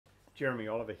Jeremy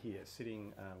Oliver here,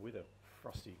 sitting with a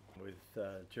frosty with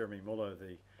Jeremy Muller,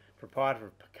 the proprietor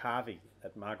of Peccavi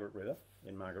at Margaret River,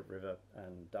 in Margaret River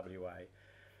and WA.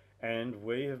 And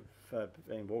we have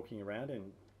been walking around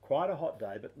in quite a hot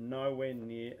day, but nowhere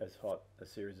near as hot a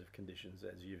series of conditions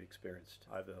as you've experienced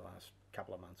over the last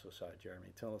couple of months or so. Jeremy,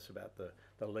 tell us about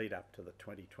the lead up to the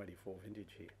 2024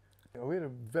 vintage here. We had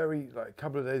a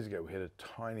couple of days ago, we had a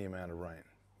tiny amount of rain,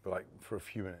 for a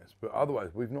few minutes. But otherwise,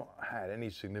 we've not had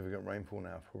any significant rainfall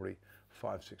now for probably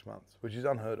 5-6 months, which is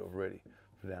unheard of really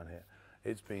for down here.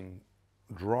 It's been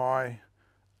dry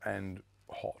and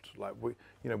hot.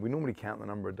 We normally count the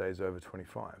number of days over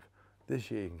 25.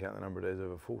 This year you can count the number of days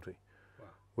over 40.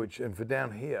 Wow. And for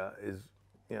down here is,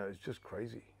 it's just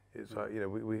crazy. It's like,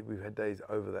 we've had days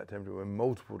over that temperature, and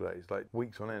multiple days, like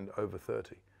weeks on end, over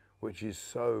 30, which is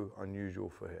so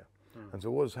unusual for here. And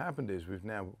so what's happened is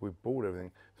we've brought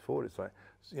everything forward. It's like,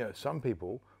 some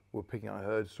people were picking, I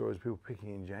heard stories of people picking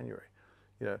in January,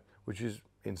 which is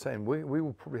insane. We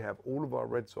will probably have all of our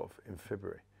reds off in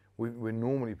February. We're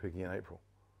normally picking in April.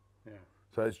 Yeah.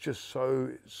 So it's just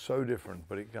so different,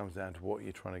 but it comes down to what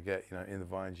you're trying to get, in the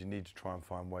vines. You need to try and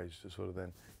find ways to sort of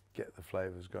then get the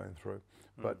flavors going through.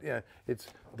 But it's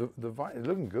the vine is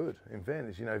looking good, in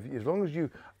fairness. As long as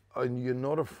you're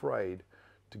not afraid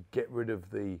to get rid of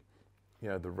the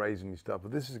raisiny stuff.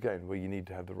 But this is again where you need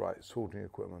to have the right sorting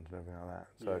equipment and everything like that.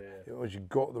 So once you've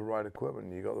got the right equipment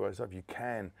and you've got the right stuff, you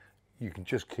can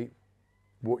just keep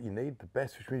what you need, the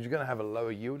best, which means you're going to have a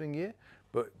lower yielding year,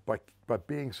 but by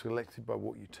being selected by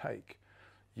what you take,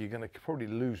 you're going to probably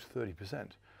lose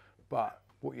 30%. But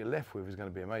what you're left with is going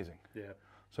to be amazing. Yeah.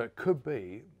 So it could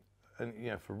be, and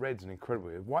for reds, an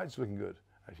incredible year. Whites looking good,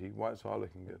 actually. Whites are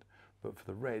looking good. But for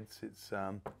the reds, it's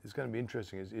going to be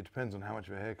interesting. It depends on how much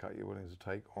of a haircut you're willing to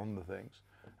take on the things,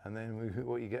 and then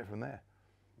what you get from there.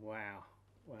 Wow.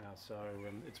 So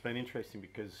it's been interesting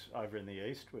because over in the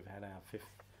east, we've had our 5th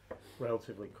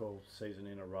relatively cool season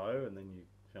in a row, and then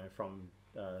from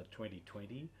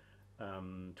 2020,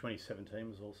 2017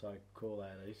 was also cool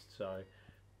out east. So,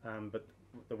 but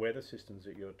the weather systems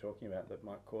that you're talking about that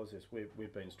might cause this,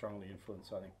 we've been strongly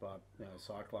influenced, I think, by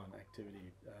cyclone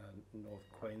activity in North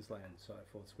Queensland and so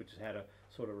forth, which has had a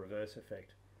sort of reverse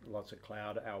effect. Lots of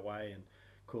cloud our way and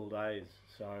cool days.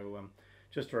 So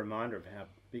just a reminder of how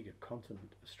big a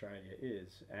continent Australia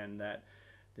is, and that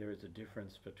there is a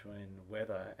difference between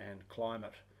weather and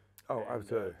climate. Oh,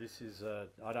 absolutely. This is,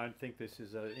 I don't think this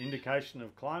is an indication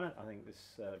of climate. I think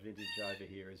this vintage over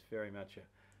here is very much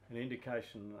an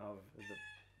indication of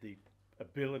the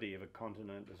ability of a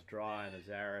continent as dry and as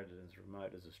arid and as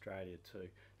remote as Australia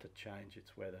to change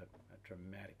its weather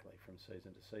dramatically from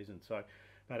season to season. So,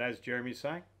 but as Jeremy's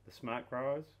saying, the smart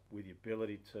growers with the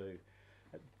ability to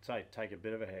take a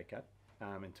bit of a haircut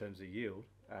in terms of yield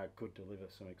could deliver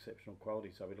some exceptional quality.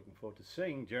 So we're looking forward to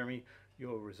seeing, Jeremy,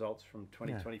 your results from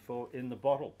 2024 in the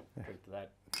bottle. Drink to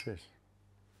that. Cheers.